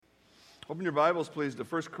Open your Bibles, please, to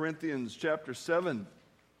 1 Corinthians chapter 7.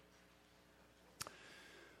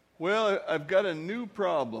 Well, I've got a new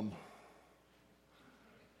problem.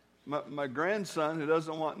 My grandson, who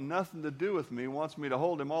doesn't want nothing to do with me, wants me to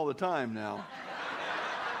hold him all the time now.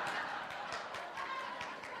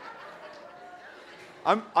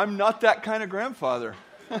 I'm not that kind of grandfather.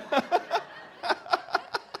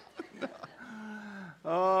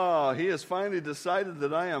 Oh, he has finally decided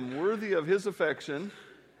that I am worthy of his affection,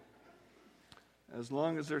 as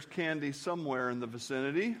long as there's candy somewhere in the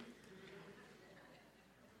vicinity.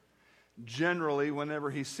 Generally,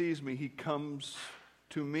 whenever he sees me, he comes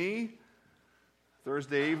to me.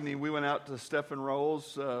 Thursday evening, we went out to Stephen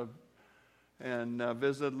Rolls and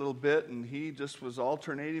visited a little bit, and he just was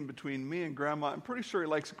alternating between me and Grandma. I'm pretty sure he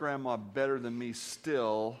likes Grandma better than me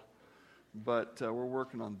still, but we're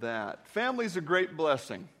working on that. Family's a great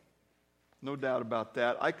blessing, no doubt about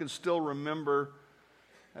that. I can still remember,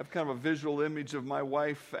 I have kind of a visual image of my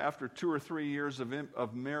wife after 2 or 3 years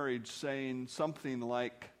of marriage saying something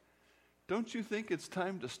like, "Don't you think it's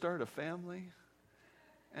time to start a family?"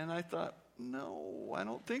 And I thought, no, I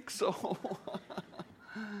don't think so.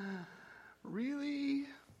 Really?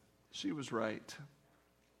 She was right.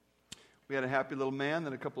 We had a happy little man,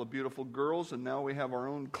 then a couple of beautiful girls, and now we have our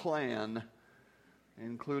own clan,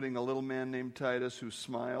 including a little man named Titus who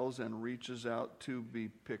smiles and reaches out to be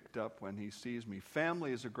picked up when he sees me.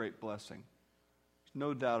 Family is a great blessing. There's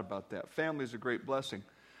no doubt about that. Family is a great blessing.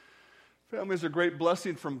 Family is a great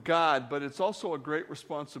blessing from God, but it's also a great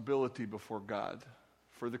responsibility before God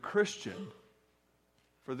for the Christian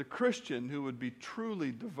who would be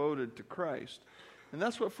truly devoted to Christ. And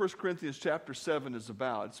that's what 1 Corinthians chapter 7 is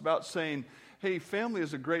about. It's about saying, hey, family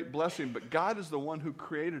is a great blessing, but God is the one who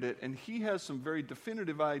created it, and He has some very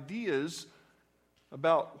definitive ideas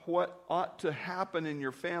about what ought to happen in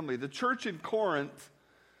your family. The church in Corinth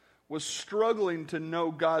was struggling to know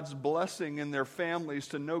God's blessing in their families,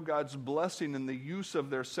 to know God's blessing in the use of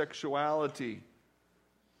their sexuality.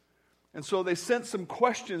 And so they sent some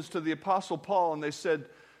questions to the Apostle Paul, and they said,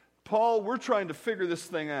 Paul, we're trying to figure this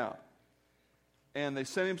thing out. And they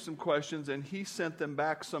sent him some questions, and he sent them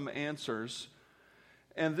back some answers.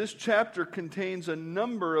 And this chapter contains a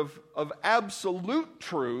number of absolute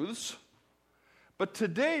truths. But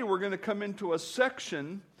today we're going to come into a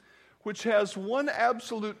section which has one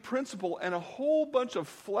absolute principle and a whole bunch of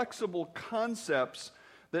flexible concepts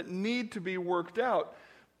that need to be worked out.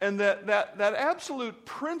 And that absolute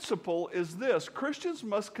principle is this: Christians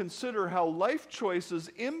must consider how life choices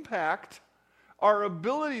impact our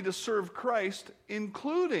ability to serve Christ,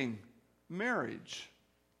 including marriage.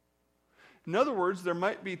 In other words, there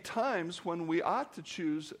might be times when we ought to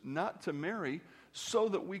choose not to marry so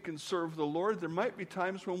that we can serve the Lord. There might be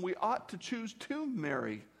times when we ought to choose to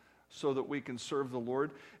marry so that we can serve the Lord.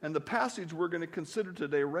 And the passage we're going to consider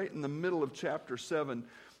today, right in the middle of chapter 7,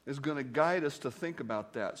 is going to guide us to think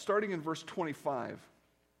about that. Starting in verse 25.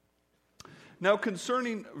 Now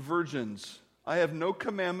concerning virgins, I have no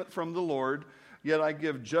commandment from the Lord, yet I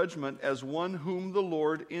give judgment as one whom the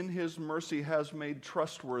Lord in His mercy has made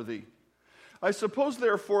trustworthy. I suppose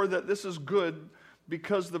therefore that this is good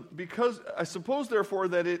because it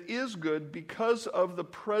is good because of the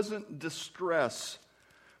present distress,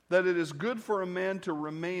 that it is good for a man to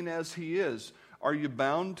remain as he is. Are you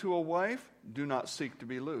bound to a wife? Do not seek to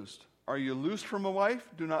be loosed. Are you loosed from a wife?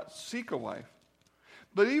 Do not seek a wife.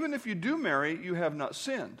 But even if you do marry, you have not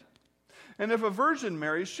sinned. And if a virgin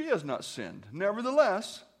marries, she has not sinned.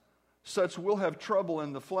 Nevertheless, such will have trouble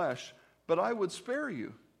in the flesh, but I would spare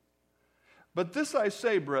you. But this I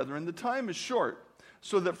say, brethren, the time is short,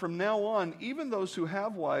 so that from now on, even those who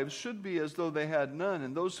have wives should be as though they had none,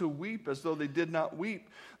 and those who weep as though they did not weep,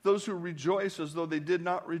 those who rejoice as though they did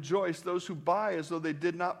not rejoice, those who buy as though they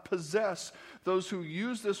did not possess, those who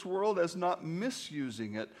use this world as not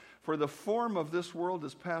misusing it, for the form of this world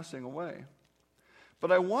is passing away.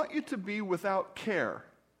 But I want you to be without care.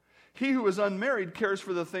 He who is unmarried cares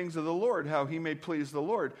for the things of the Lord, how he may please the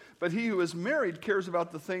Lord. But he who is married cares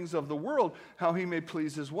about the things of the world, how he may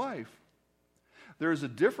please his wife. There is a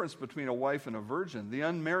difference between a wife and a virgin. The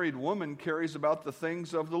unmarried woman cares about the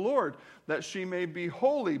things of the Lord, that she may be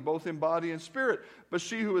holy both in body and spirit. But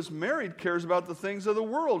she who is married cares about the things of the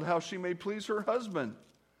world, how she may please her husband.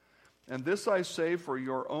 And this I say for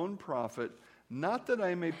your own profit, not that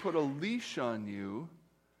I may put a leash on you,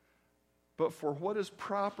 but for what is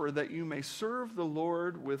proper, that you may serve the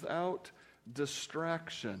Lord without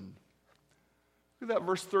distraction. Look at that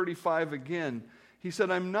verse 35 again. He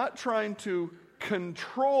said, I'm not trying to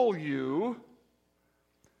control you,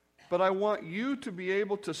 but I want you to be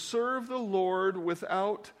able to serve the Lord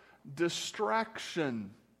without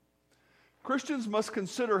distraction. Christians must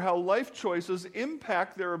consider how life choices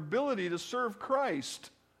impact their ability to serve Christ,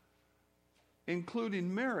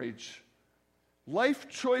 including marriage. Life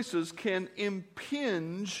choices can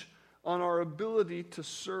impinge on our ability to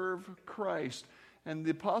serve Christ. And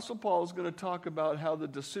the Apostle Paul is going to talk about how the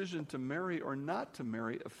decision to marry or not to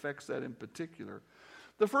marry affects that in particular.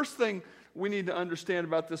 The first thing we need to understand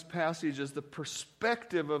about this passage is the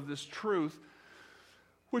perspective of this truth,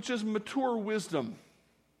 which is mature wisdom.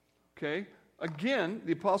 Okay? Again,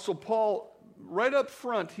 the Apostle Paul, right up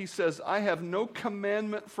front, he says, I have no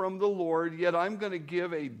commandment from the Lord, yet I'm going to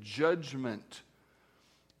give a judgment.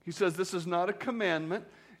 He says, this is not a commandment,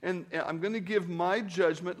 and I'm going to give my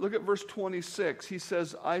judgment. Look at verse 26. He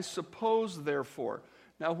says, I suppose, therefore.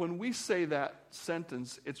 Now, when we say that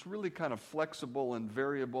sentence, it's really kind of flexible and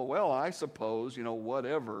variable. Well, I suppose,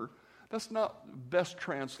 whatever. That's not the best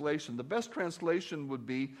translation. The best translation would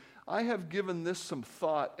be, I have given this some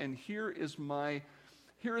thought, and here is my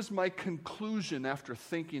conclusion after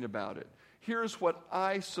thinking about it. Here's what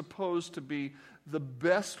I suppose to be the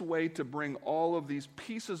best way to bring all of these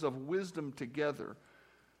pieces of wisdom together.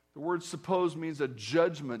 The word suppose means a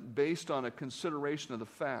judgment based on a consideration of the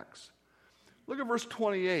facts. Look at verse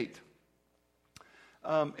 28.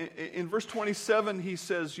 In verse 27, he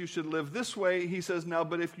says you should live this way. He says, now,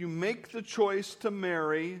 but if you make the choice to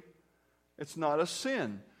marry, it's not a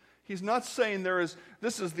sin. He's not saying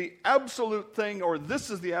this is the absolute thing or this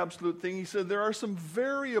is the absolute thing. He said there are some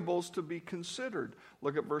variables to be considered.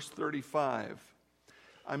 Look at verse 35.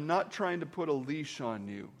 I'm not trying to put a leash on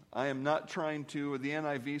you. I am not trying to, the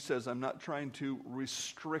NIV says, I'm not trying to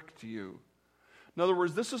restrict you. In other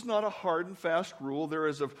words, this is not a hard and fast rule. There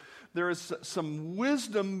is some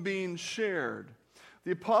wisdom being shared.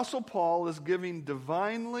 The Apostle Paul is giving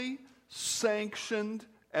divinely sanctioned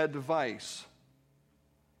advice.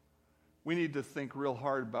 We need to think real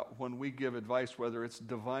hard about when we give advice, whether it's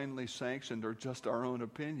divinely sanctioned or just our own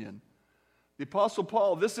opinion. The Apostle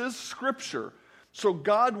Paul, this is Scripture. So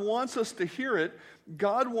God wants us to hear it.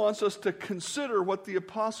 God wants us to consider what the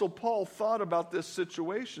Apostle Paul thought about this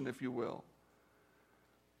situation, if you will.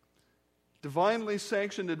 Divinely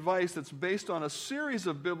sanctioned advice that's based on a series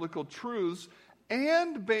of biblical truths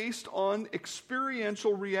and based on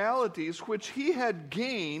experiential realities which he had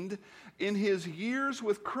gained in his years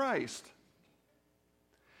with Christ.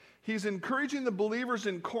 He's encouraging the believers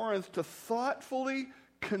in Corinth to thoughtfully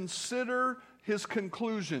consider his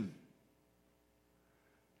conclusion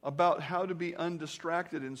about how to be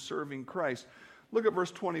undistracted in serving Christ. Look at verse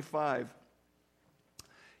 25.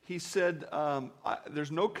 He said,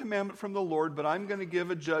 there's no commandment from the Lord, but I'm going to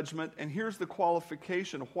give a judgment. And here's the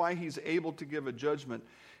qualification of why he's able to give a judgment.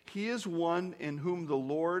 He is one in whom the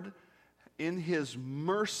Lord, in his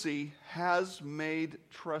mercy, has made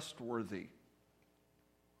trustworthy.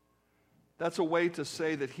 That's a way to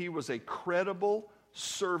say that he was a credible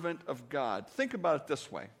servant of God. Think about it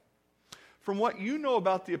this way. From what you know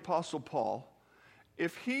about the Apostle Paul,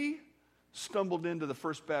 if he stumbled into the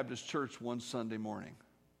First Baptist Church one Sunday morning,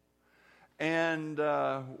 and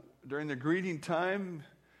during the greeting time,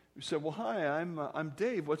 you said, well, hi, I'm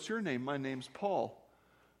Dave. What's your name? My name's Paul.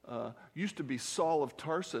 Used to be Saul of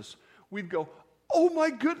Tarsus. We'd go, oh my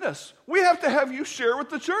goodness, we have to have you share with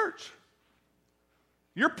the church.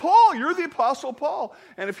 You're Paul. You're the Apostle Paul.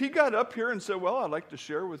 And if he got up here and said, well, I'd like to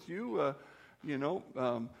share with you,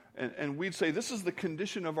 and we'd say, this is the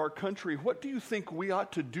condition of our country. What do you think we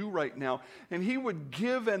ought to do right now? And he would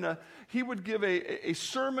give a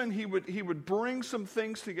sermon. He would bring some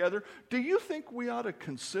things together. Do you think we ought to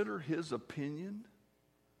consider his opinion?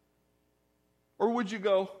 Or would you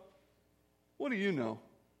go, what do you know?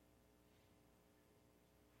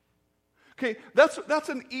 Okay, that's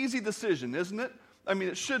an easy decision, isn't it? I mean,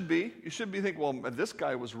 it should be. You should be thinking, well, this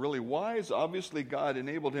guy was really wise. Obviously, God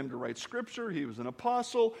enabled him to write Scripture. He was an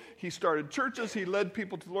apostle. He started churches. He led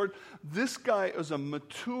people to the Lord. This guy is a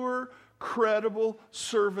mature, credible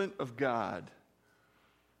servant of God.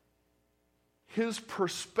 His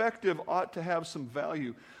perspective ought to have some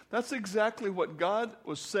value. That's exactly what God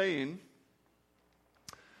was saying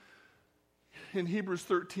in Hebrews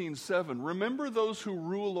 13:7, remember those who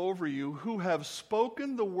rule over you, who have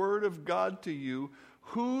spoken the word of God to you,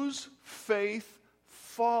 whose faith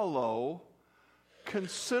follow,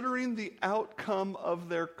 considering the outcome of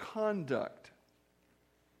their conduct.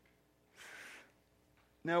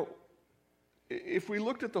 Now, if we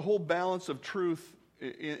looked at the whole balance of truth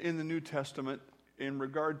in the New Testament in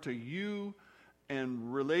regard to you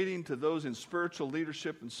and relating to those in spiritual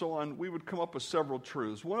leadership and so on, we would come up with several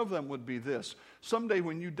truths. One of them would be this: someday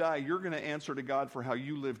when you die, you're going to answer to God for how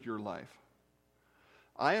you lived your life.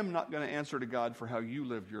 I am not going to answer to God for how you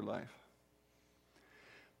lived your life.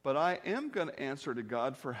 but I am going to answer to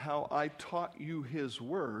God for how I taught you His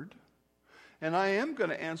Word, and I am going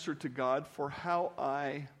to answer to God for how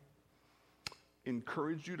I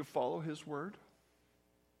encouraged you to follow His Word.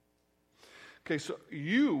 Okay, so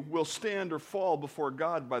you will stand or fall before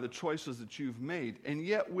God by the choices that you've made. And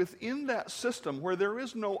yet within that system where there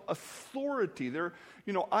is no authority,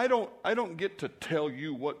 I don't get to tell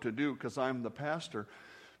you what to do because I'm the pastor.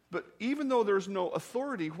 But even though there's no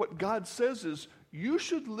authority, what God says is you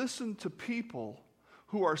should listen to people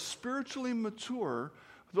who are spiritually mature,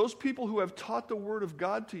 those people who have taught the Word of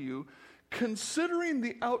God to you, considering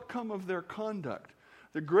the outcome of their conduct.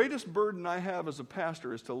 The greatest burden I have as a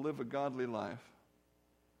pastor is to live a godly life.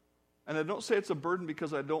 And I don't say it's a burden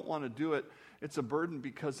because I don't want to do it. It's a burden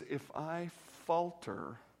because if I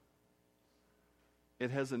falter,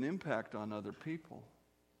 it has an impact on other people.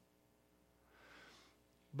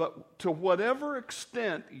 But to whatever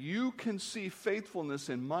extent you can see faithfulness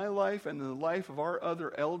in my life and in the life of our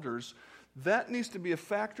other elders, that needs to be a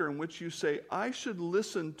factor in which you say, I should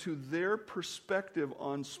listen to their perspective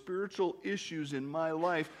on spiritual issues in my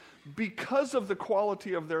life because of the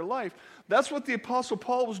quality of their life. That's what the Apostle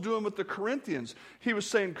Paul was doing with the Corinthians. He was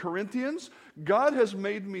saying, Corinthians, God has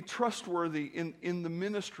made me trustworthy in the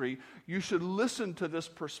ministry. You should listen to this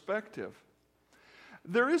perspective.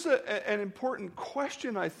 There is an important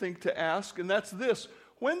question, I think, to ask, and that's this.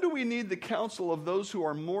 When do we need the counsel of those who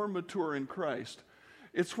are more mature in Christ?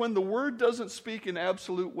 It's when the Word doesn't speak in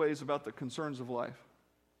absolute ways about the concerns of life.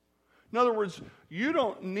 In other words, you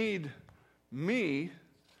don't need me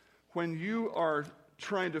when you are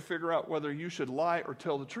trying to figure out whether you should lie or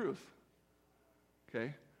tell the truth.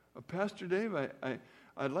 Okay? Pastor Dave,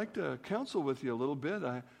 I'd like to counsel with you a little bit.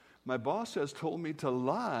 My boss has told me to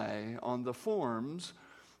lie on the forms,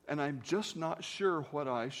 and I'm just not sure what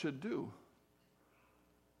I should do.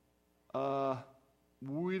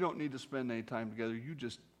 We don't need to spend any time together. You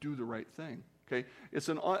just do the right thing. Okay?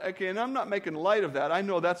 And I'm not making light of that. I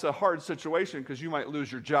know that's a hard situation because you might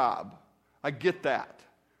lose your job. I get that.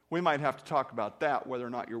 We might have to talk about that, whether or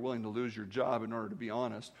not you're willing to lose your job in order to be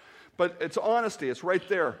honest. But it's honesty. It's right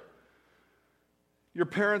there. Your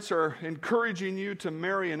parents are encouraging you to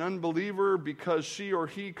marry an unbeliever because she or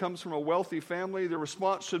he comes from a wealthy family. The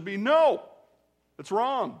response should be, no, it's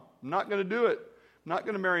wrong. I'm not going to do it. I'm not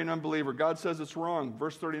going to marry an unbeliever. God says it's wrong.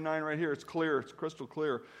 Verse 39 right here, it's clear. It's crystal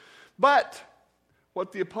clear. But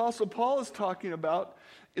what the Apostle Paul is talking about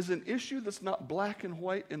is an issue that's not black and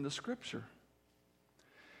white in the Scripture.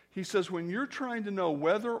 He says when you're trying to know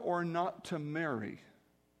whether or not to marry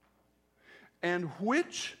and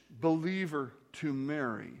which believer to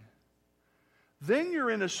marry, then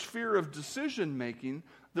you're in a sphere of decision making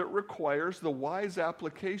that requires the wise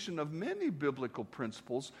application of many biblical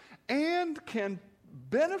principles and can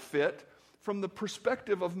benefit from the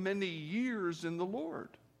perspective of many years in the Lord.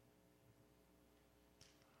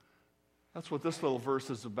 That's what this little verse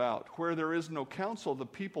is about. Where there is no counsel, the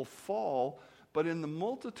people fall, but in the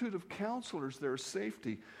multitude of counselors there is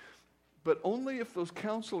safety. But only if those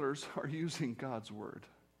counselors are using God's word.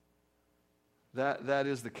 That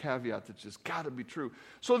is the caveat that's just got to be true.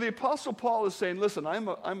 So the Apostle Paul is saying, listen, I'm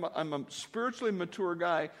a spiritually mature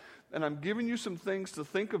guy, and I'm giving you some things to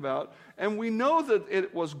think about. And we know that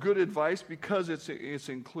it was good advice because it's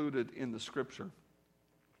included in the Scripture.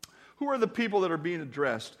 Who are the people that are being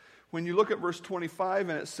addressed? When you look at verse 25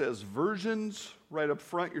 and it says virgins right up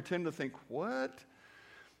front, you tend to think, what?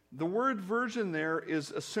 The word virgin there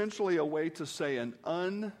is essentially a way to say an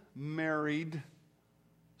unmarried,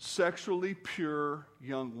 sexually pure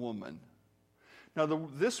young woman. Now,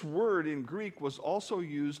 this word in Greek was also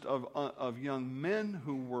used of young men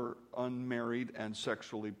who were unmarried and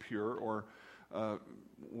sexually pure, or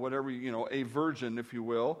whatever, a virgin, if you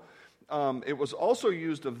will. It was also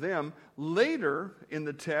used of them. Later in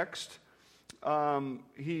the text,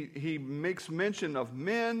 he makes mention of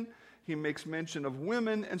men, he makes mention of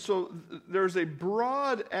women, and so there's a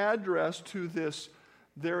broad address to this.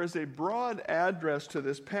 There is a broad address to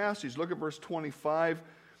this passage. Look at verse 25.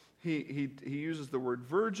 He uses the word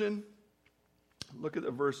virgin. Look at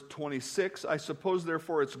the verse 26. I suppose,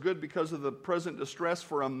 therefore, it's good because of the present distress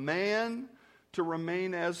for a man to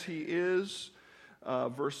remain as he is.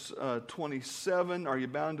 Verse 27, are you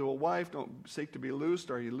bound to a wife? Don't seek to be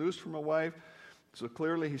loosed. Are you loosed from a wife? So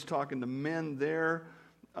clearly he's talking to men there.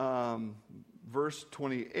 Verse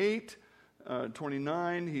 28,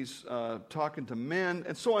 29, he's talking to men,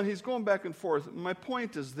 and so on. He's going back and forth. My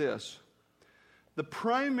point is this. The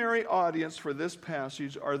primary audience for this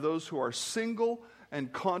passage are those who are single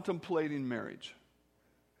and contemplating marriage.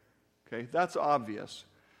 Okay, that's obvious.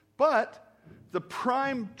 But the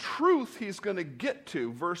prime truth he's going to get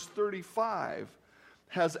to, verse 35,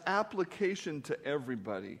 has application to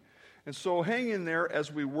everybody. And so hang in there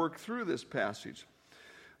as we work through this passage.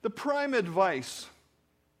 The prime advice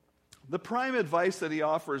that he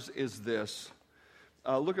offers is this.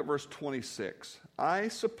 Look at verse 26. I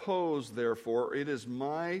suppose, therefore, it is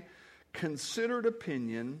my considered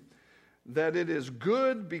opinion that it is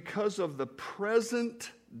good because of the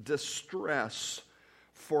present distress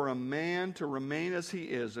for a man to remain as he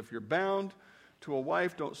is. If you're bound to a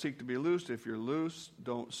wife, don't seek to be loosed. If you're loose,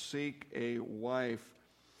 don't seek a wife.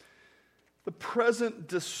 The present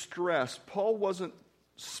distress, Paul wasn't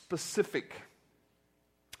specific.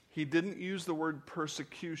 He didn't use the word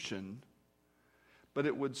persecution, but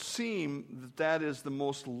it would seem that that is the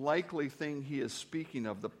most likely thing he is speaking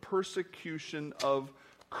of, the persecution of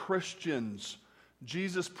Christians.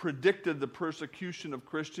 Jesus predicted the persecution of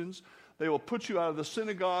Christians. They will put you out of the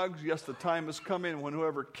synagogues. Yes, the time is coming when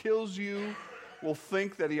whoever kills you will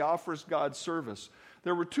think that he offers God service.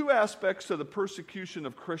 There were two aspects to the persecution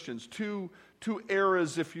of Christians, two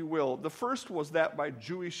eras, if you will. The first was that by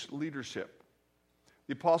Jewish leadership.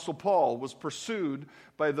 The Apostle Paul was pursued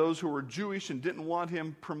by those who were Jewish and didn't want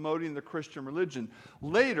him promoting the Christian religion.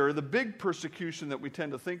 Later, the big persecution that we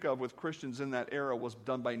tend to think of with Christians in that era was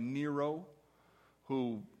done by Nero,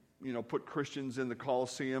 who, put Christians in the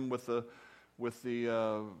Colosseum with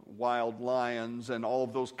the wild lions and all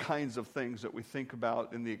of those kinds of things that we think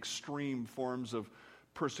about in the extreme forms of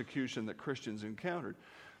persecution that Christians encountered.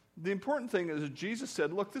 The important thing is that Jesus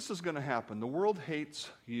said, look, this is going to happen. The world hates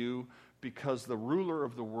you because the ruler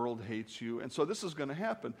of the world hates you. And so this is going to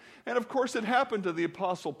happen. And of course it happened to the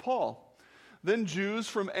Apostle Paul. Then Jews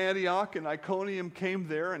from Antioch and Iconium came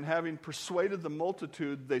there, and having persuaded the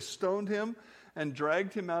multitude, they stoned him and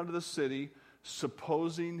dragged him out of the city,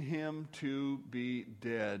 supposing him to be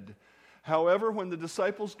dead. However, when the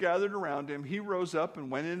disciples gathered around him, he rose up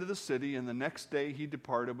and went into the city, and the next day he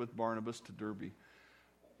departed with Barnabas to Derbe.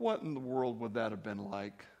 What in the world would that have been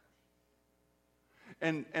like?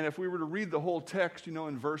 And if we were to read the whole text,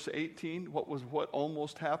 in verse 18, what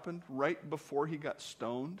almost happened right before he got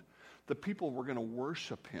stoned? The people were going to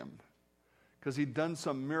worship him because he'd done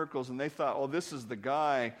some miracles, and they thought, oh, this is the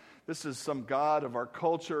guy. This is some god of our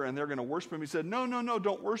culture, and they're going to worship him. He said, no,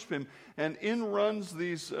 don't worship him. And in runs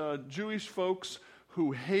these Jewish folks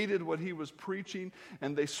who hated what he was preaching,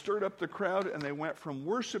 and they stirred up the crowd, and they went from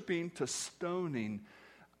worshiping to stoning.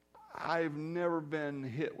 I've never been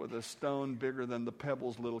hit with a stone bigger than the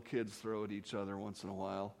pebbles little kids throw at each other once in a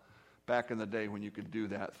while. Back in the day when you could do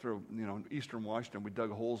that, in eastern Washington, we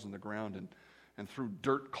dug holes in the ground and threw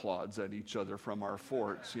dirt clods at each other from our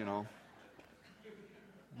forts,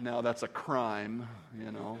 Now that's a crime,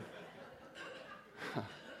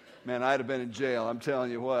 Man, I'd have been in jail, I'm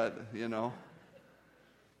telling you what,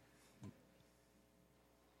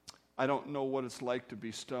 I don't know what it's like to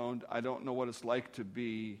be stoned. I don't know what it's like to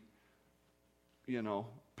be,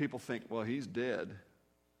 people think, well, he's dead.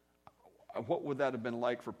 What would that have been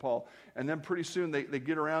like for Paul? And then pretty soon they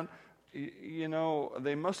get around,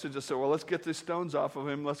 they must have just said, well, let's get these stones off of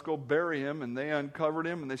him. Let's go bury him. And they uncovered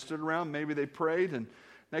him, and they stood around. Maybe they prayed, and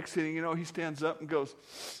next thing you know, he stands up and goes,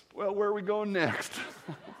 well, where are we going next?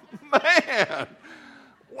 Man,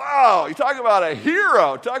 wow, you talk about a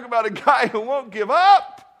hero. Talk about a guy who won't give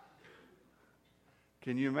up.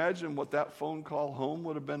 Can you imagine what that phone call home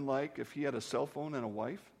would have been like if he had a cell phone and a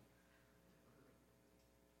wife?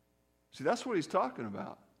 See, that's what he's talking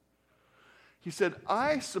about. He said,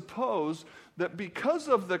 I suppose that because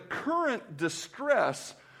of the current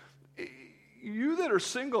distress, you that are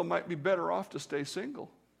single might be better off to stay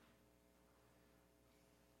single.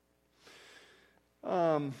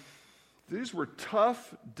 These were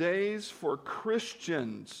tough days for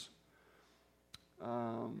Christians.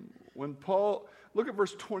 When Paul, look at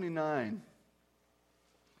verse 29.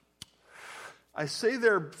 I say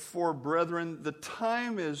therefore, brethren, the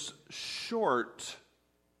time is short.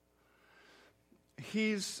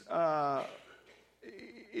 He's not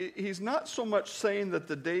so much saying that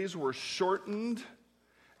the days were shortened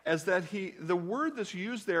as that the word that's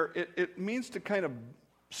used there, it means to kind of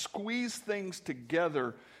squeeze things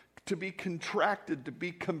together, to be contracted, to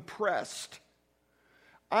be compressed.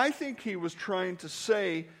 I think he was trying to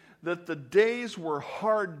say that the days were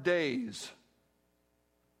hard days.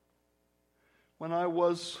 When I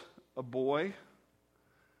was a boy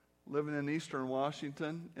living in eastern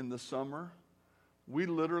Washington in the summer, we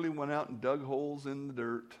literally went out and dug holes in the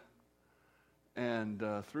dirt and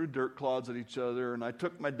threw dirt clods at each other. And I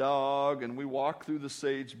took my dog and we walked through the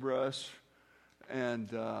sagebrush and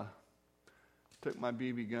took my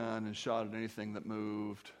BB gun and shot at anything that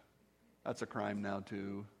moved. That's a crime now,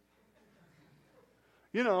 too.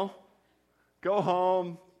 You know, go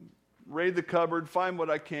home, raid the cupboard, find what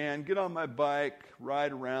I can, get on my bike,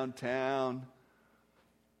 ride around town.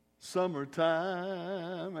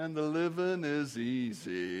 Summertime and the living is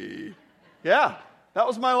easy. Yeah, that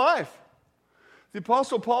was my life. The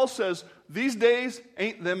Apostle Paul says, these days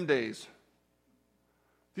ain't them days.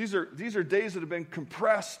 These are days that have been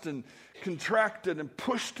compressed and contracted and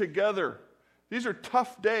pushed together. These are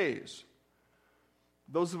tough days.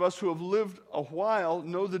 Those of us who have lived a while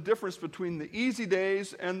know the difference between the easy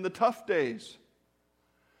days and the tough days.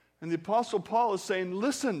 And the Apostle Paul is saying,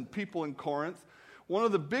 listen, people in Corinth, one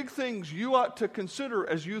of the big things you ought to consider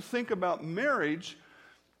as you think about marriage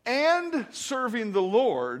and serving the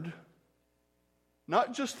Lord,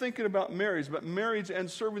 not just thinking about marriage, but marriage and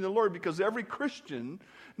serving the Lord, because every Christian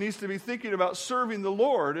needs to be thinking about serving the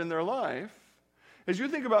Lord in their life. As you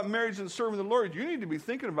think about marriage and serving the Lord, you need to be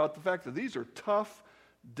thinking about the fact that these are tough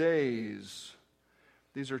days.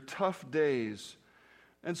 These are tough days.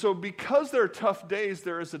 And so because they're tough days,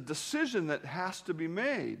 there is a decision that has to be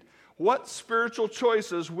made. What spiritual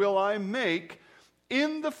choices will I make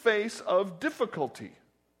in the face of difficulty?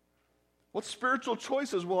 What spiritual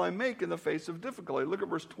choices will I make in the face of difficulty? Look at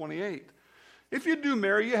verse 28. If you do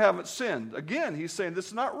marry, you haven't sinned. Again, he's saying this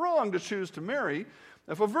is not wrong to choose to marry.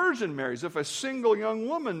 If a virgin marries, if a single young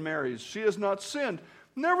woman marries, she has not sinned.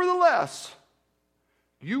 Nevertheless,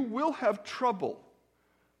 you will have trouble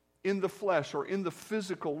in the flesh or in the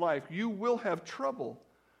physical life. You will have trouble.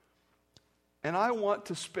 And I want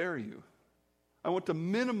to spare you. I want to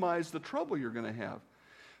minimize the trouble you're going to have.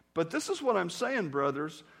 But this is what I'm saying,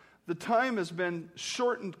 brothers. The time has been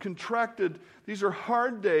shortened, contracted. These are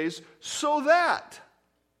hard days, so that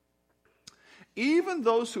even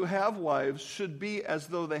those who have wives should be as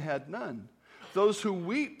though they had none. Those who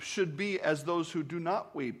weep should be as those who do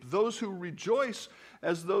not weep. Those who rejoice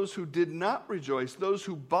as those who did not rejoice. Those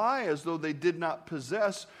who buy as though they did not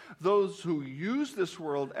possess. Those who use this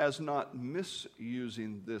world as not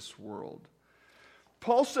misusing this world.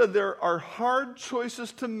 Paul said there are hard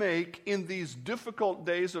choices to make in these difficult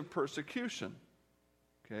days of persecution.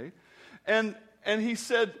 Okay? And he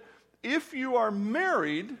said, if you are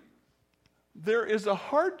married, there is a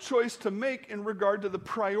hard choice to make in regard to the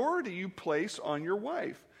priority you place on your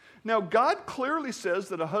wife. Now, God clearly says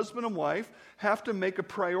that a husband and wife have to make a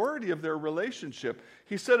priority of their relationship.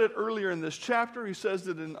 He said it earlier in this chapter. He says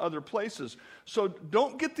it in other places. So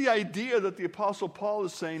don't get the idea that the Apostle Paul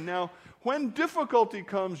is saying, now, when difficulty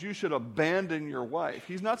comes, you should abandon your wife.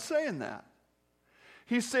 He's not saying that.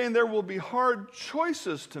 He's saying there will be hard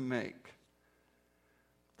choices to make.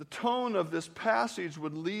 The tone of this passage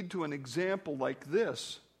would lead to an example like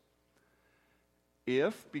this.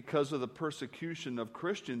 If, because of the persecution of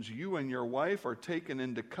Christians, you and your wife are taken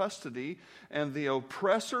into custody and the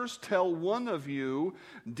oppressors tell one of you,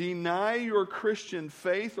 deny your Christian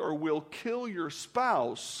faith or we'll kill your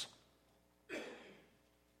spouse,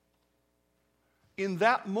 in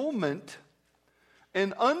that moment,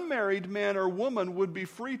 an unmarried man or woman would be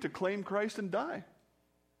free to claim Christ and die.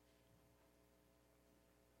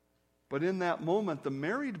 But in that moment, the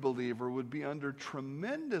married believer would be under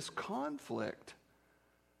tremendous conflict,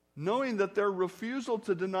 knowing that their refusal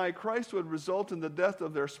to deny Christ would result in the death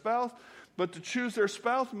of their spouse, but to choose their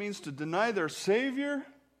spouse means to deny their Savior.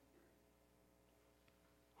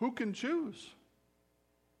 Who can choose?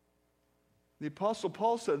 The Apostle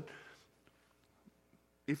Paul said,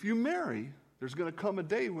 if you marry, there's going to come a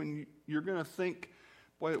day when you're going to think,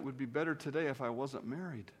 boy, it would be better today if I wasn't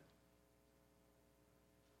married.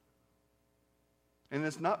 And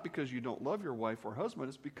it's not because you don't love your wife or husband,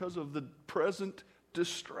 it's because of the present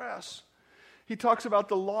distress. He talks about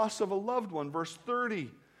the loss of a loved one, verse 30.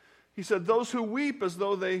 He said, those who weep as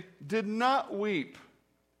though they did not weep.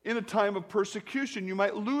 In a time of persecution, you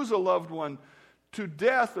might lose a loved one to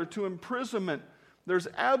death or to imprisonment. There's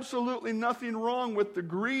absolutely nothing wrong with the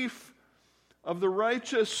grief of the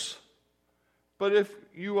righteous. But if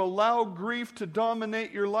you allow grief to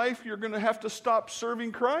dominate your life, you're going to have to stop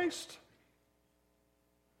serving Christ.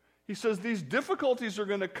 He says these difficulties are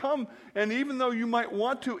going to come, and even though you might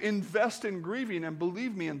want to invest in grieving, and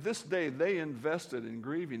believe me, in this day, they invested in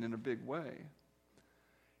grieving in a big way.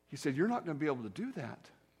 He said, you're not going to be able to do that.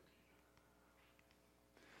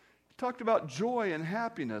 He talked about joy and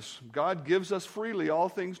happiness. God gives us freely all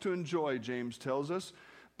things to enjoy, James tells us.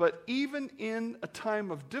 But even in a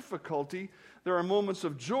time of difficulty, there are moments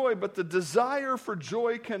of joy, but the desire for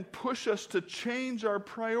joy can push us to change our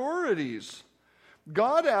priorities.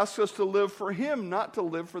 God asks us to live for Him, not to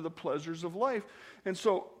live for the pleasures of life. And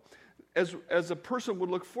so as a person would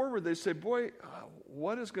look forward, they say, boy,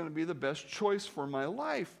 what is going to be the best choice for my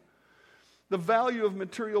life? The value of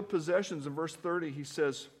material possessions. In verse 30, he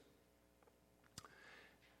says,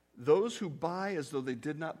 those who buy as though they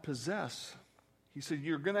did not possess. He said,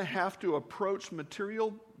 you're going to have to approach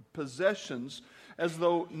material possessions as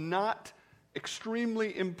though not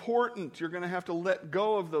extremely important. You're going to have to let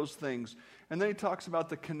go of those things. And then he talks about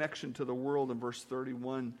the connection to the world in verse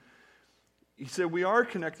 31. He said, we are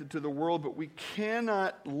connected to the world, but we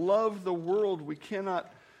cannot love the world. We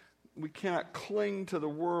cannot cling to the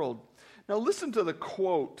world. Now listen to the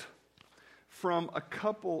quote from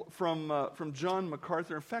John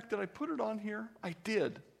MacArthur. In fact, did I put it on here? I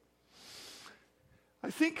did. I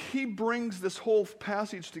think he brings this whole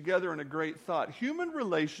passage together in a great thought. Human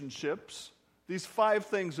relationships, these 5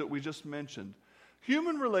 things that we just mentioned,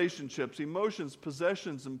 human relationships, emotions,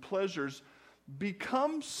 possessions, and pleasures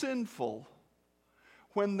become sinful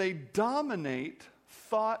when they dominate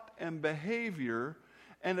thought and behavior,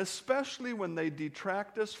 and especially when they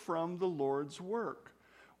detract us from the Lord's work.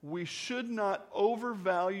 We should not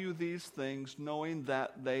overvalue these things, knowing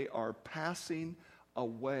that they are passing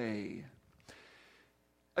away.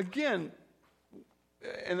 Again,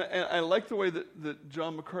 and I like the way that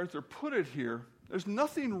John MacArthur put it here, there's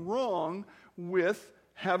nothing wrong with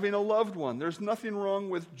having a loved one. There's nothing wrong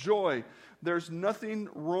with joy. There's nothing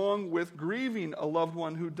wrong with grieving a loved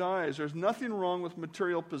one who dies. There's nothing wrong with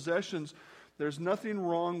material possessions. There's nothing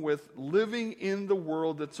wrong with living in the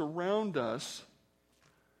world that's around us.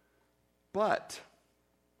 But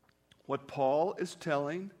what Paul is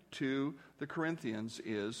telling to the Corinthians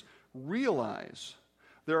is, realize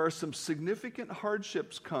there are some significant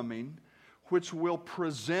hardships coming which will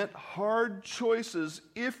present hard choices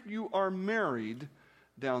if you are married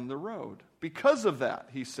down the road. Because of that,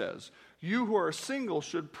 he says, you who are single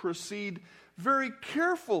should proceed very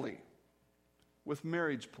carefully with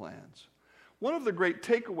marriage plans. One of the great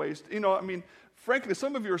takeaways, frankly,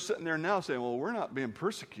 some of you are sitting there now saying, well, we're not being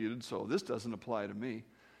persecuted, so this doesn't apply to me.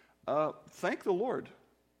 Thank the Lord.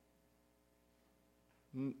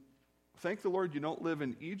 Thank the Lord you don't live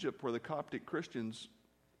in Egypt where the Coptic Christians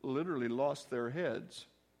literally lost their heads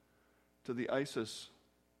to the ISIS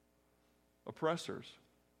oppressors.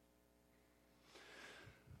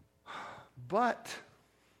 But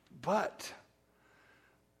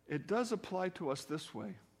it does apply to us this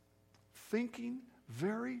way. Thinking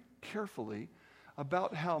very carefully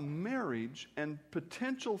about how marriage and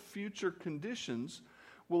potential future conditions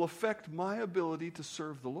will affect my ability to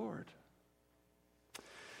serve the Lord.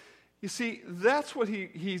 You see, that's what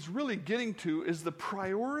he's really getting to, is the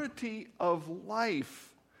priority of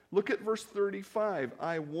life. Look at verse 35.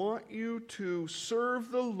 I want you to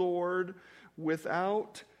serve the Lord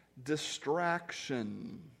without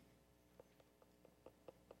distraction.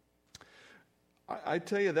 I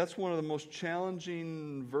tell you, that's one of the most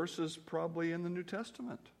challenging verses probably in the New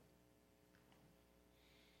Testament.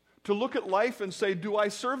 To look at life and say, do I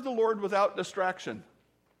serve the Lord without distraction?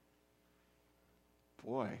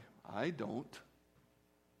 Boy, I don't.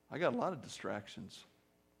 I got a lot of distractions.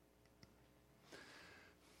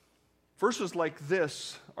 Verses like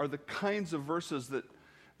this are the kinds of verses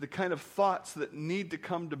the kind of thoughts that need to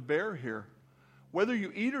come to bear here. Whether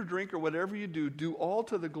you eat or drink or whatever you do all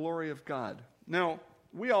to the glory of God. Now,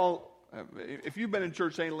 we all, if you've been in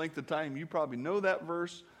church any length of time, you probably know that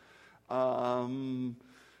verse.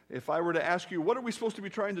 If I were to ask you, what are we supposed to be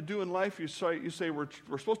trying to do in life? You say we're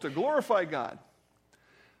supposed to glorify God.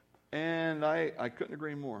 And I couldn't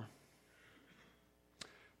agree more.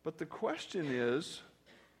 But the question is,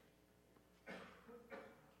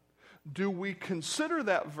 do we consider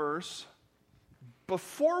that verse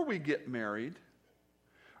before we get married?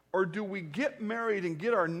 Or do we get married and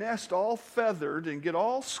get our nest all feathered and get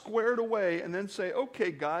all squared away and then say,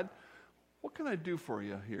 okay, God, what can I do for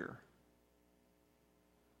you here?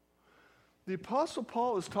 The Apostle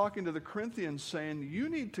Paul is talking to the Corinthians saying, you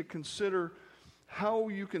need to consider how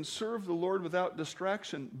you can serve the Lord without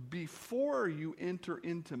distraction before you enter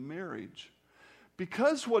into marriage.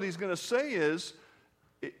 Because what he's going to say is,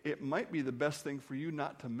 it might be the best thing for you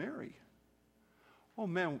not to marry. Oh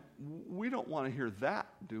man, we don't want to hear that,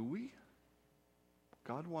 do we?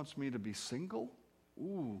 God wants me to be single?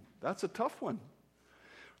 Ooh, that's a tough one.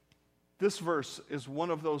 This verse is one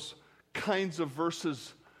of those kinds of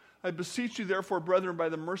verses. I beseech you, therefore, brethren, by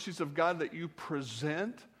the mercies of God, that you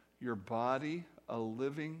present your body a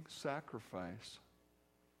living sacrifice.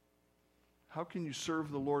 How can you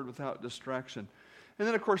serve the Lord without distraction? And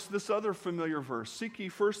then, of course, this other familiar verse, seek ye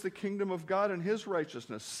first the kingdom of God and his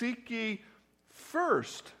righteousness. Seek ye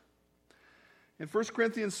first. In 1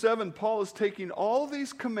 Corinthians 7, Paul is taking all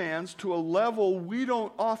these commands to a level we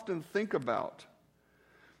don't often think about.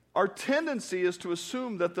 Our tendency is to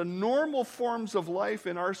assume that the normal forms of life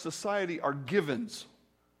in our society are givens.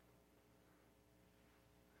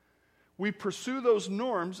 We pursue those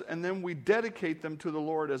norms and then we dedicate them to the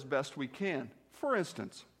Lord as best we can. For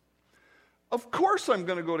instance, of course I'm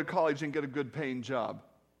going to go to college and get a good paying job.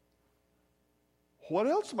 What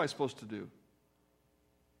else am I supposed to do?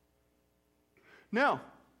 Now,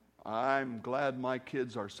 I'm glad my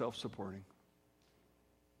kids are self-supporting.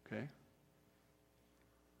 Okay?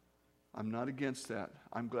 I'm not against that.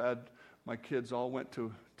 I'm glad my kids all went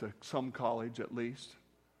to some college at least.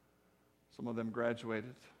 Some of them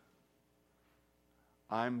graduated.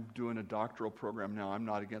 I'm doing a doctoral program now. I'm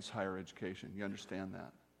not against higher education. You understand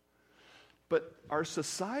that? But our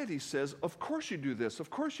society says, of course you do this, of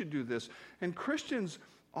course you do this. And Christians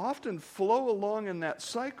often flow along in that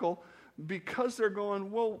cycle because they're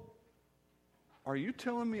going, well, are you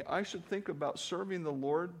telling me I should think about serving the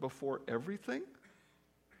Lord before everything?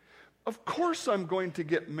 Of course I'm going to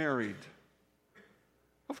get married.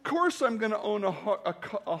 Of course I'm going to own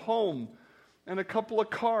a home and a couple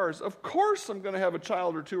of cars. Of course I'm going to have a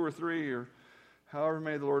child or two or three or however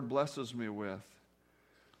many the Lord blesses me with.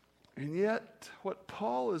 And yet, what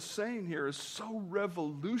Paul is saying here is so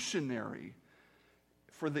revolutionary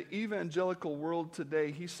for the evangelical world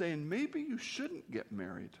today. He's saying maybe you shouldn't get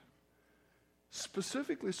married,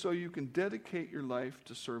 specifically so you can dedicate your life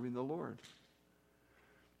to serving the Lord.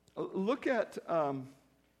 Look at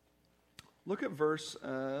verse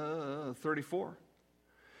 34.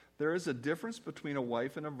 There is a difference between a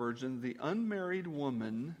wife and a virgin. The unmarried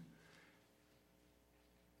woman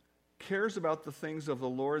cares about the things of the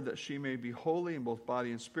Lord, that she may be holy in both body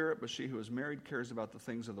and spirit, but she who is married cares about the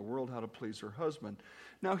things of the world, how to please her husband.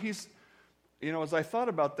 Now as I thought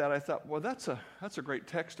about that, I thought, well, that's a great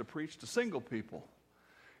text to preach to single people.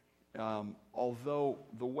 Although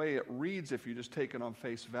the way it reads, if you just take it on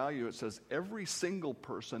face value, it says every single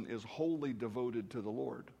person is wholly devoted to the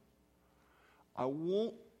Lord. I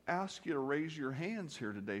won't ask you to raise your hands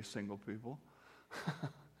here today, single people.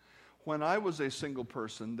 When I was a single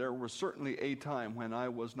person, there was certainly a time when I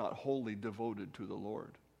was not wholly devoted to the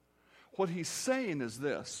Lord. What he's saying is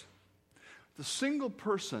this: the single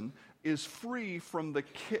person is free from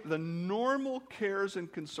the normal cares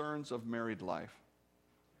and concerns of married life.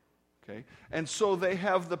 Okay? And so they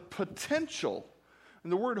have the potential,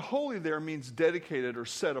 and the word holy there means dedicated or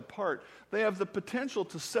set apart. They have the potential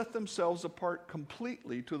to set themselves apart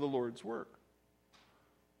completely to the Lord's work.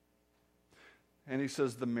 And he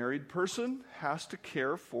says the married person has to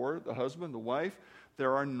care for the husband, the wife.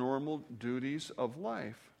 There are normal duties of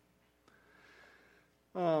life.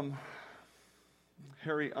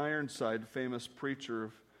 Harry Ironside, famous preacher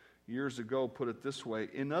of years ago, put it this way: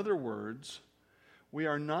 in other words, we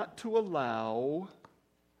are not to allow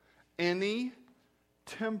any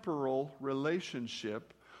temporal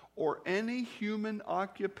relationship or any human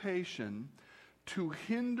occupation to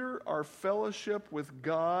hinder our fellowship with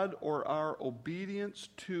God or our obedience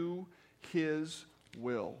to His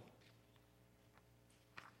will.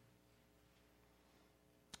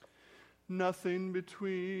 Nothing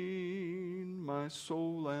between my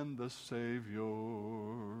soul and the Savior.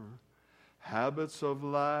 Habits of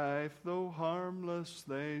life, though harmless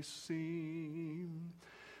they seem,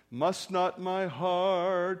 must not my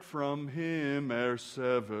heart from Him e'er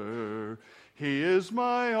sever. He is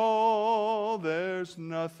my all, there's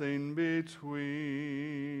nothing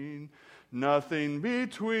between. Nothing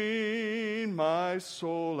between my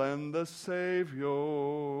soul and the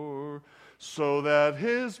Savior, so that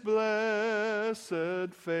His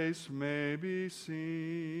blessed face may be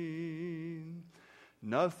seen.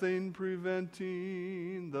 Nothing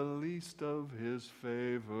preventing the least of His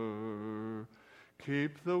favor.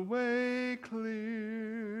 Keep the way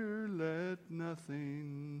clear, let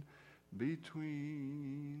nothing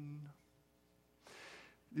between.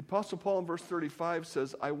 The Apostle Paul in verse 35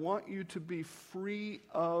 says, I want you to be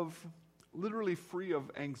literally free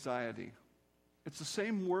of anxiety. It's the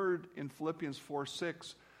same word in Philippians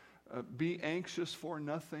 4:6. Be anxious for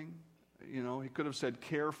nothing. He could have said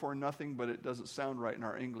care for nothing, but it doesn't sound right in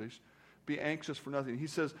our English. Be anxious for nothing. He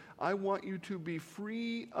says, I want you to be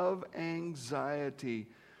free of anxiety.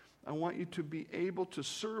 I want you to be able to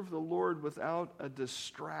serve the Lord without a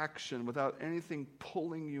distraction, without anything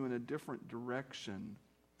pulling you in a different direction.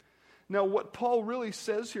 Now, what Paul really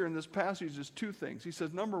says here in this passage is two things. He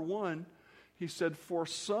says, number one, he said, for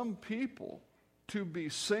some people, to be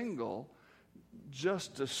single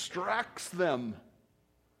just distracts them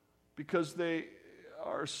because they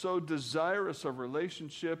are so desirous of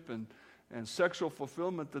relationship and and sexual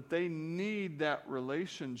fulfillment, that they need that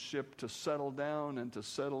relationship to settle down and to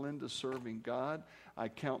settle into serving God. I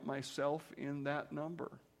count myself in that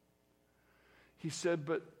number. He said,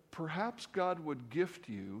 but perhaps God would gift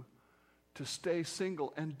you to stay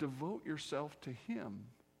single and devote yourself to Him.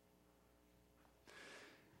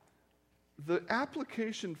 The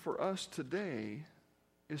application for us today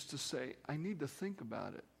is to say, I need to think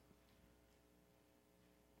about it.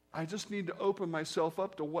 I just need to open myself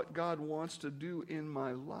up to what God wants to do in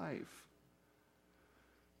my life.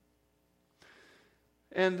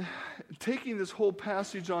 And taking this whole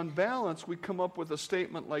passage on balance, we come up with a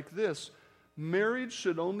statement like this: marriage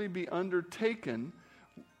should only be undertaken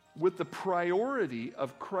with the priority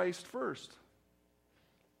of Christ first.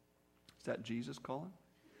 Is that Jesus calling?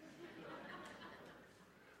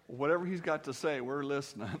 Whatever He's got to say, we're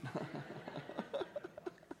listening.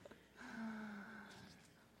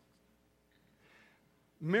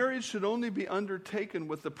 Marriage should only be undertaken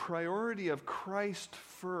with the priority of Christ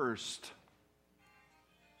first.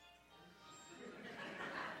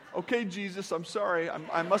 Okay, Jesus, I'm sorry.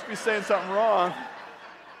 I must be saying something wrong.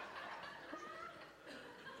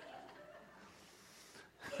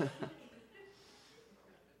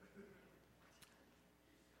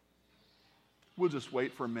 We'll just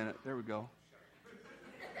wait for a minute. There we go.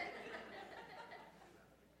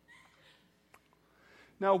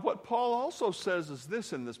 Now, what Paul also says is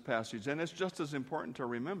this in this passage, and it's just as important to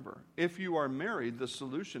remember. If you are married, the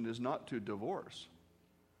solution is not to divorce,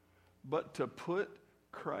 but to put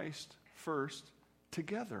Christ first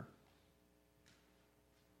together.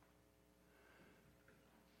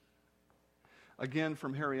 Again,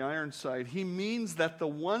 from Harry Ironside, he means that the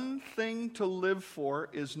one thing to live for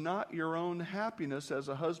is not your own happiness as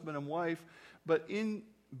a husband and wife, but as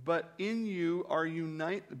you are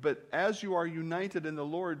united in the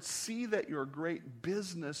Lord, see that your great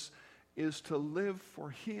business is to live for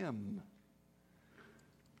Him.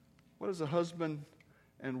 What does a husband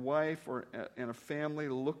and wife and a family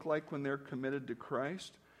look like when they're committed to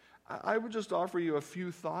Christ? I would just offer you a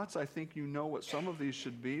few thoughts. I think you know what some of these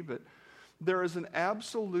should be, but there is an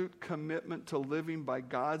absolute commitment to living by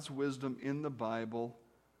God's wisdom in the Bible,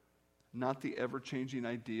 not the ever-changing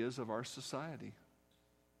ideas of our society.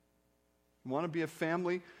 You want to be a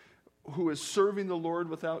family who is serving the Lord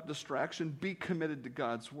without distraction? Be committed to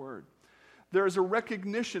God's Word. There is a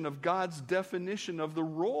recognition of God's definition of the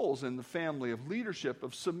roles in the family, of leadership,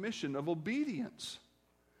 of submission, of obedience.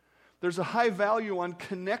 There's a high value on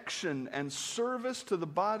connection and service to the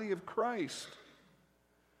body of Christ.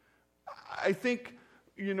 I think,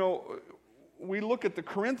 we look at the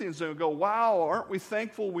Corinthians and we go, wow, aren't we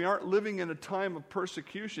thankful we aren't living in a time of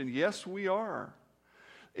persecution? Yes, we are.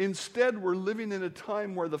 Instead, we're living in a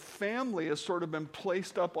time where the family has sort of been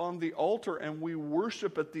placed up on the altar, and we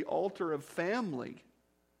worship at the altar of family.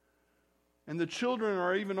 And the children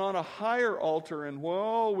are even on a higher altar, and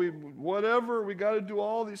we got to do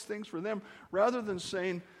all these things for them, rather than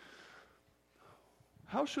saying,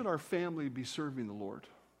 how should our family be serving the Lord?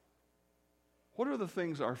 What are the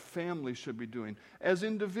things our family should be doing? As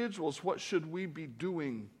individuals, what should we be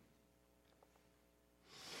doing?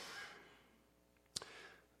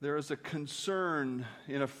 There is a concern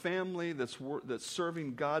in a family that's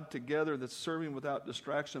serving God together, that's serving without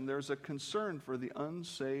distraction. There's a concern for the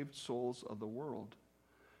unsaved souls of the world.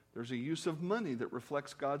 There's a use of money that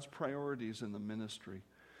reflects God's priorities in the ministry.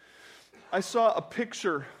 I saw a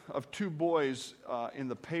picture of two boys in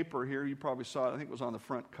the paper here. You probably saw it. I think it was on the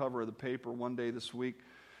front cover of the paper one day this week.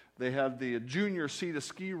 They had the junior sea to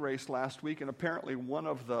ski race last week, and apparently one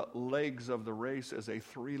of the legs of the race is a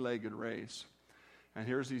three-legged race. And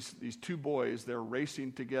here's these two boys. They're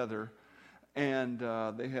racing together, and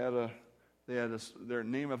their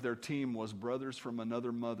name of their team was Brothers from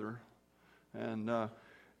Another Mother. And I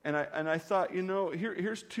thought,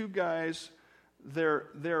 here's two guys.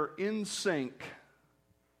 They're in sync.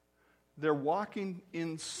 They're walking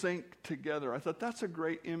in sync together. I thought that's a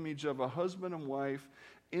great image of a husband and wife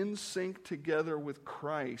in sync together with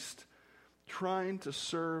Christ, trying to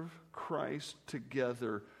serve Christ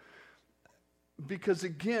together. Because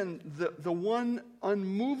again, the one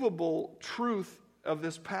unmovable truth of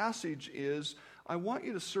this passage is, I want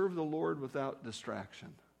you to serve the Lord without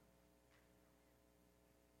distraction.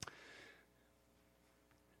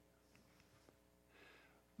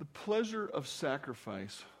 The pleasure of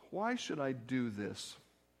sacrifice. Why should I do this?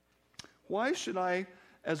 Why should I,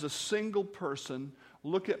 as a single person,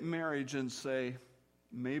 look at marriage and say,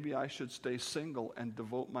 maybe I should stay single and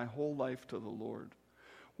devote my whole life to the Lord?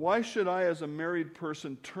 Why should I, as a married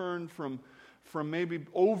person, turn from from maybe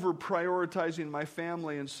over prioritizing my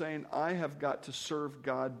family and saying, I have got to serve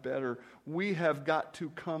God better. We have got to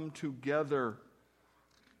come together.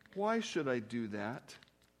 Why should I do that?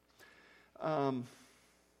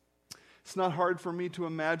 It's not hard for me to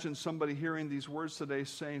imagine somebody hearing these words today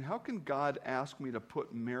saying, how can God ask me to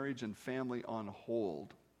put marriage and family on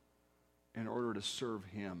hold in order to serve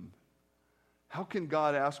Him? How can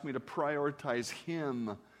God ask me to prioritize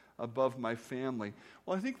Him above my family?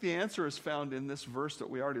 Well, I think the answer is found in this verse that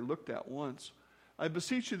we already looked at once. I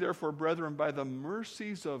beseech you, therefore, brethren, by the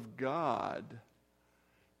mercies of God,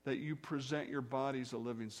 that you present your bodies a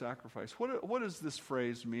living sacrifice. What does this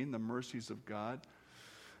phrase mean, the mercies of God?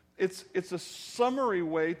 It's a summary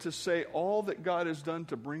way to say all that God has done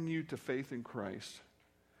to bring you to faith in Christ.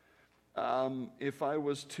 If I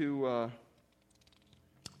was to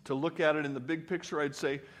look at it in the big picture, I'd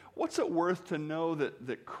say, what's it worth to know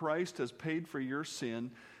that Christ has paid for your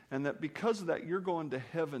sin and that because of that you're going to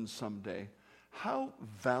heaven someday? How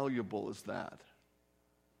valuable is that?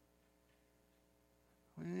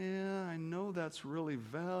 Yeah, I know that's really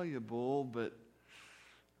valuable, but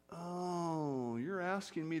you're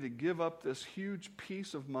asking me to give up this huge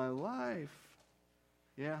piece of my life.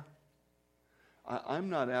 Yeah, I'm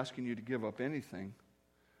not asking you to give up anything.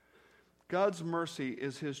 God's mercy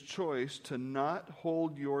is His choice to not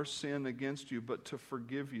hold your sin against you, but to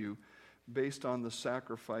forgive you based on the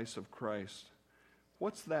sacrifice of Christ.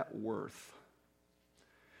 What's that worth?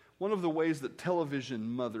 One of the ways that television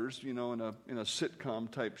mothers, in a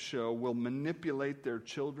sitcom type show, will manipulate their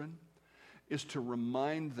children is to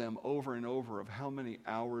remind them over and over of how many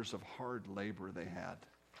hours of hard labor they had.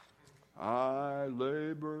 I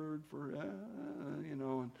labored for,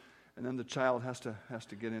 and then the child has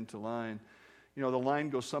to get into line. The line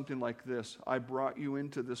goes something like this: I brought you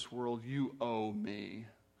into this world, you owe me.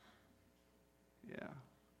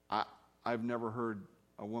 Yeah. I've never heard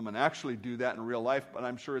a woman actually do that in real life, but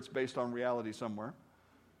I'm sure it's based on reality somewhere.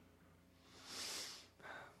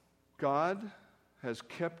 God has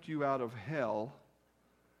kept you out of hell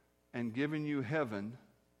and given you heaven.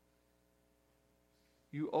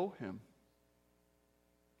 You owe Him.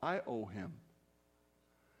 I owe Him.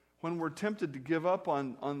 When we're tempted to give up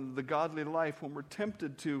on the godly life, when we're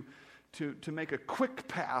tempted to make a quick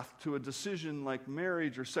path to a decision like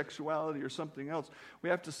marriage or sexuality or something else, we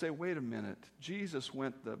have to say, wait a minute, Jesus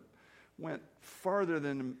went farther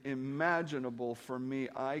than imaginable for me.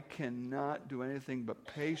 I cannot do anything but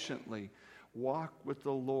patiently walk with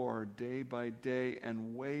the Lord day by day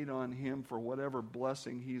and wait on Him for whatever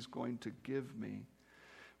blessing He's going to give me.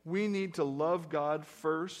 We need to love God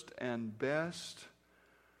first and best.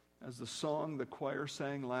 As the song the choir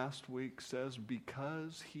sang last week says,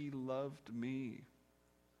 because He loved me.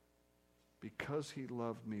 Because He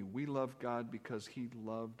loved me. We love God because He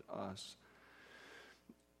loved us.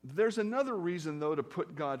 There's another reason, though, to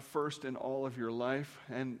put God first in all of your life,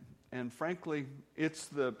 and frankly, it's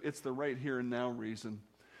the right here and now reason.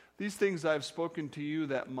 These things I've spoken to you,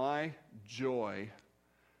 that my joy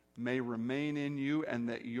may remain in you and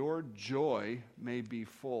that your joy may be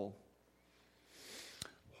full.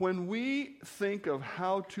 When we think of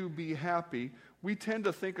how to be happy, we tend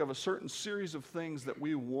to think of a certain series of things that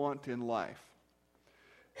we want in life.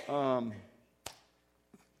 I'm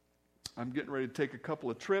getting ready to take a couple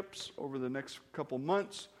of trips over the next couple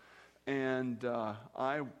months, and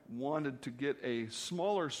I wanted to get a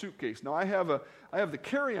smaller suitcase. Now, I have the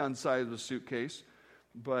carry-on size of the suitcase,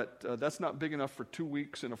 but that's not big enough for 2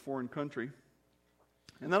 weeks in a foreign country.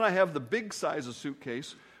 And then I have the big size of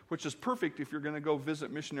suitcase, which is perfect if you're going to go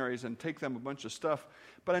visit missionaries and take them a bunch of stuff.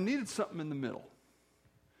 But I needed something in the middle.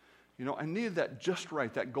 I needed that just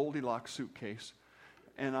right, that Goldilocks suitcase.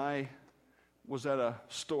 And I was at a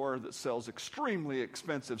store that sells extremely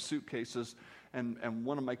expensive suitcases, and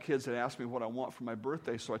one of my kids had asked me what I want for my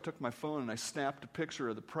birthday, so I took my phone and I snapped a picture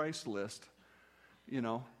of the price list,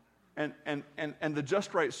 and the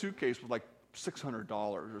just right suitcase was like $600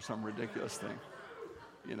 or some ridiculous thing,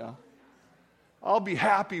 I'll be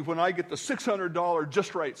happy when I get the $600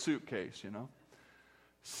 just right suitcase,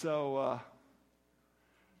 So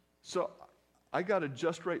I got a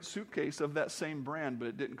just right suitcase of that same brand, but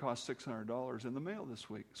it didn't cost $600 in the mail this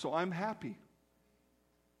week. So I'm happy.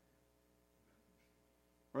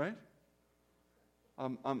 Right?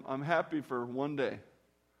 I'm happy for one day.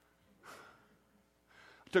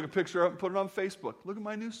 I took a picture of it and put it on Facebook. Look at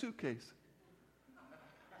my new suitcase.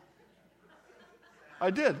 I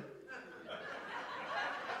did.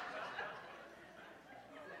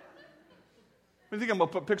 You think I'm going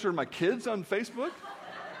to put a picture of my kids on Facebook?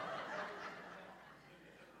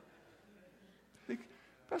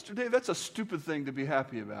 Pastor Dave, that's a stupid thing to be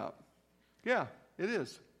happy about. Yeah, it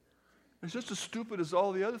is. It's just as stupid as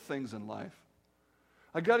all the other things in life.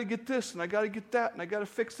 I got to get this, and I got to get that, and I got to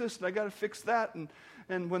fix this, and I got to fix that,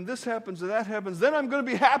 and when this happens and that happens, then I'm going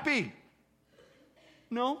to be happy.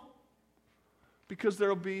 No, because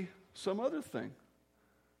there'll be some other thing.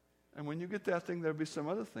 And when you get that thing, there'll be some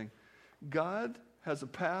other thing. God has a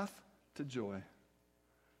path to joy,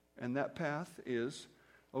 and that path is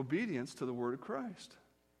obedience to the word of Christ.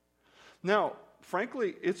 Now,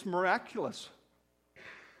 frankly, it's miraculous.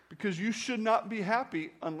 Because you should not be happy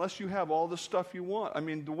unless you have all the stuff you want. I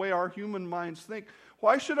mean, the way our human minds think,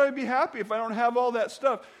 why should I be happy if I don't have all that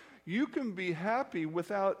stuff? You can be happy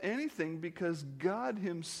without anything because God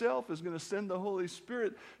himself is going to send the Holy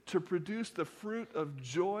Spirit to produce the fruit of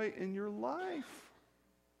joy in your life.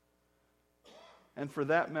 And for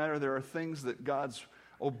that matter, there are things that God's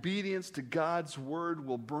obedience to God's word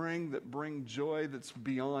will bring that bring joy that's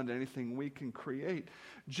beyond anything we can create.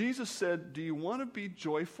 Jesus said, do you want to be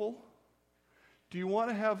joyful? Do you want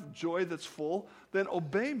to have joy that's full? Then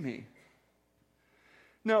obey me.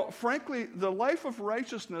 Now, frankly, the life of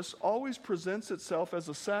righteousness always presents itself as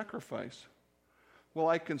a sacrifice. Well,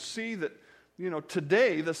 I can see that,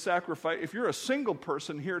 today the sacrifice, if you're a single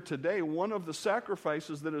person here today, one of the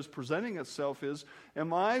sacrifices that is presenting itself is,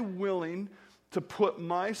 am I willing to put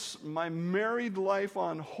my married life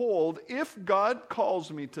on hold if God calls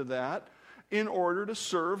me to that in order to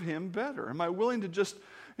serve him better? Am I willing to just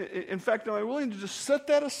set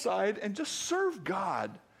that aside and just serve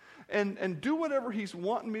God and do whatever he's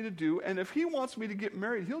wanting me to do? And if he wants me to get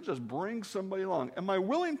married, he'll just bring somebody along. Am I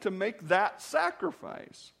willing to make that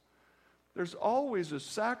sacrifice? There's always a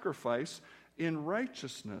sacrifice in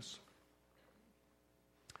righteousness.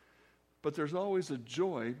 But there's always a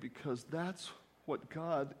joy because that's what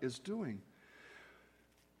God is doing.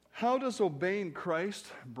 How does obeying Christ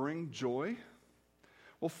bring joy?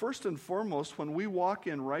 Well, first and foremost, when we walk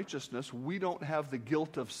in righteousness, we don't have the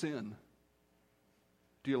guilt of sin.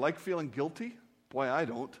 Do you like feeling guilty? Boy, I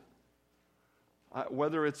don't.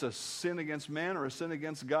 Whether it's a sin against man or a sin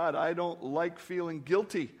against God, I don't like feeling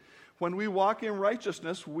guilty. When we walk in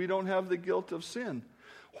righteousness, we don't have the guilt of sin.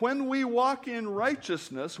 When we walk in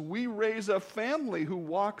righteousness, we raise a family who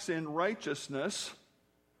walks in righteousness,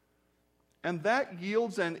 and that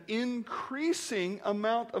yields an increasing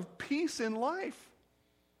amount of peace in life.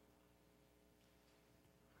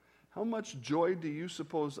 How much joy do you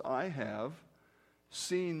suppose I have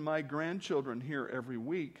seeing my grandchildren here every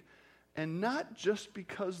week, and not just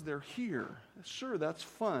because they're here? Sure, that's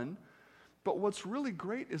fun, but what's really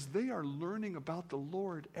great is they are learning about the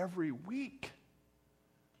Lord every week.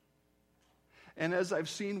 And as I've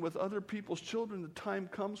seen with other people's children, the time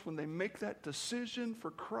comes when they make that decision for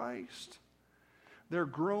Christ. They're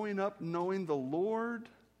growing up knowing the Lord.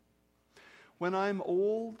 When I'm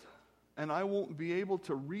old and I won't be able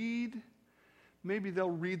to read, maybe they'll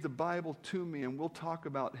read the Bible to me and we'll talk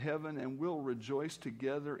about heaven and we'll rejoice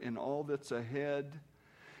together in all that's ahead.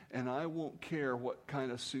 And I won't care what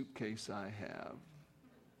kind of suitcase I have.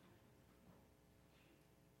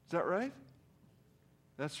 Is that right?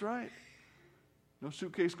 That's right. No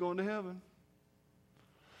suitcase going to heaven.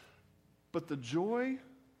 But the joy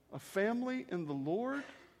of family in the Lord,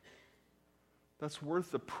 that's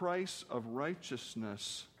worth the price of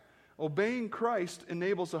righteousness. Obeying Christ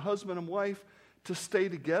enables a husband and wife to stay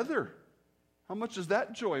together. How much is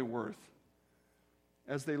that joy worth?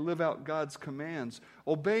 As they live out God's commands.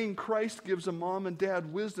 Obeying Christ gives a mom and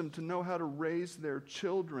dad wisdom to know how to raise their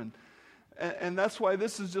children. And that's why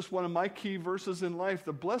this is just one of my key verses in life.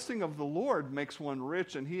 The blessing of the Lord makes one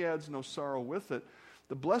rich, and he adds no sorrow with it.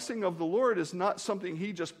 The blessing of the Lord is not something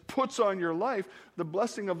he just puts on your life. The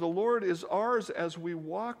blessing of the Lord is ours as we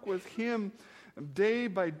walk with him day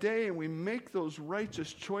by day, and we make those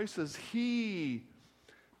righteous choices. He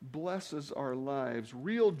blesses our lives.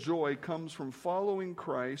 Real joy comes from following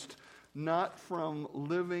Christ, not from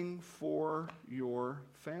living for your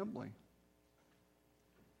family.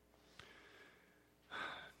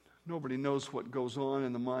 Nobody knows what goes on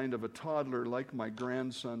in the mind of a toddler like my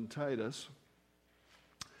grandson Titus.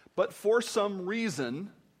 But for some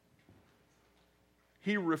reason,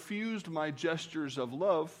 he refused my gestures of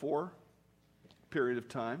love for a period of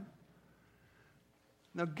time.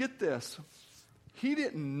 Now get this. He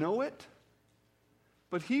didn't know it,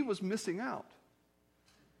 but he was missing out.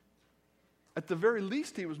 At the very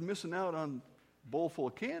least, he was missing out on a bowl full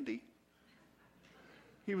of candy.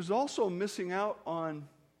 He was also missing out on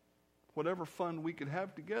whatever fun we could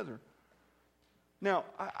have together. Now,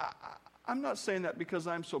 I'm not saying that because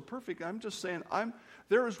I'm so perfect. I'm just saying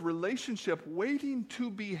there is relationship waiting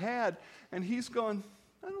to be had, and he's gone,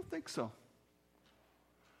 I don't think so.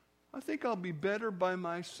 I think I'll be better by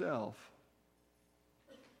myself.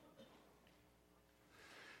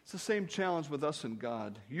 It's the same challenge with us and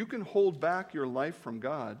God. You can hold back your life from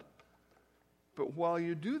God, but while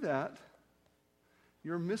you do that,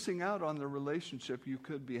 you're missing out on the relationship you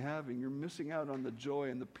could be having. You're missing out on the joy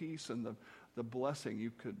and the peace and the blessing you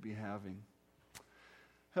could be having.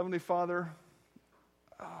 Heavenly Father,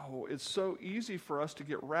 it's so easy for us to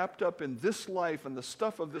get wrapped up in this life and the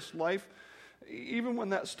stuff of this life, even when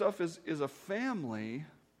that stuff is a family,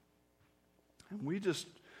 and we just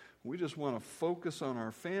want to focus on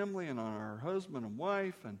our family and on our husband and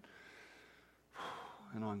wife and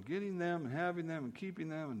on getting them and having them and keeping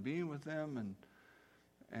them and being with them,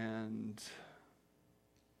 and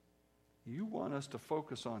you want us to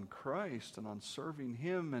focus on Christ and on serving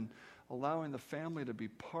Him and allowing the family to be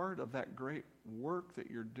part of that great work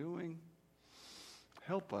that you're doing.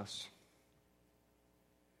 Help us.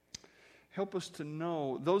 Help us to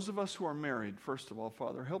know, those of us who are married, first of all,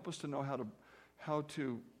 Father, help us to know how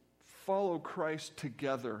to follow Christ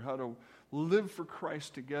together, how to live for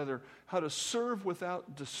Christ together, how to serve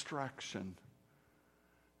without distraction.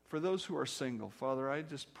 For those who are single, Father, I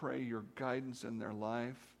just pray your guidance in their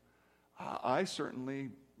life. I certainly,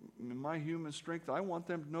 in my human strength, I want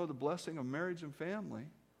them to know the blessing of marriage and family.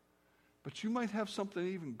 But you might have something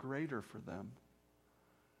even greater for them.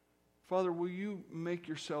 Father, will you make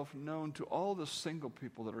yourself known to all the single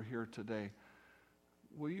people that are here today?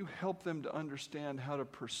 Will you help them to understand how to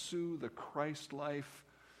pursue the Christ life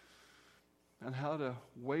and how to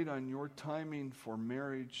wait on your timing for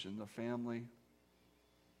marriage and the family?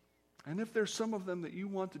 And if there's some of them that you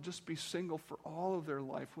want to just be single for all of their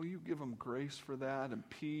life, will you give them grace for that and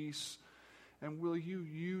peace? And will you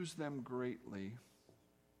use them greatly?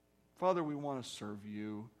 Father, we want to serve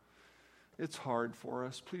you. It's hard for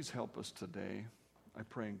us. Please help us today. I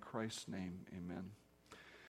pray in Christ's name, amen.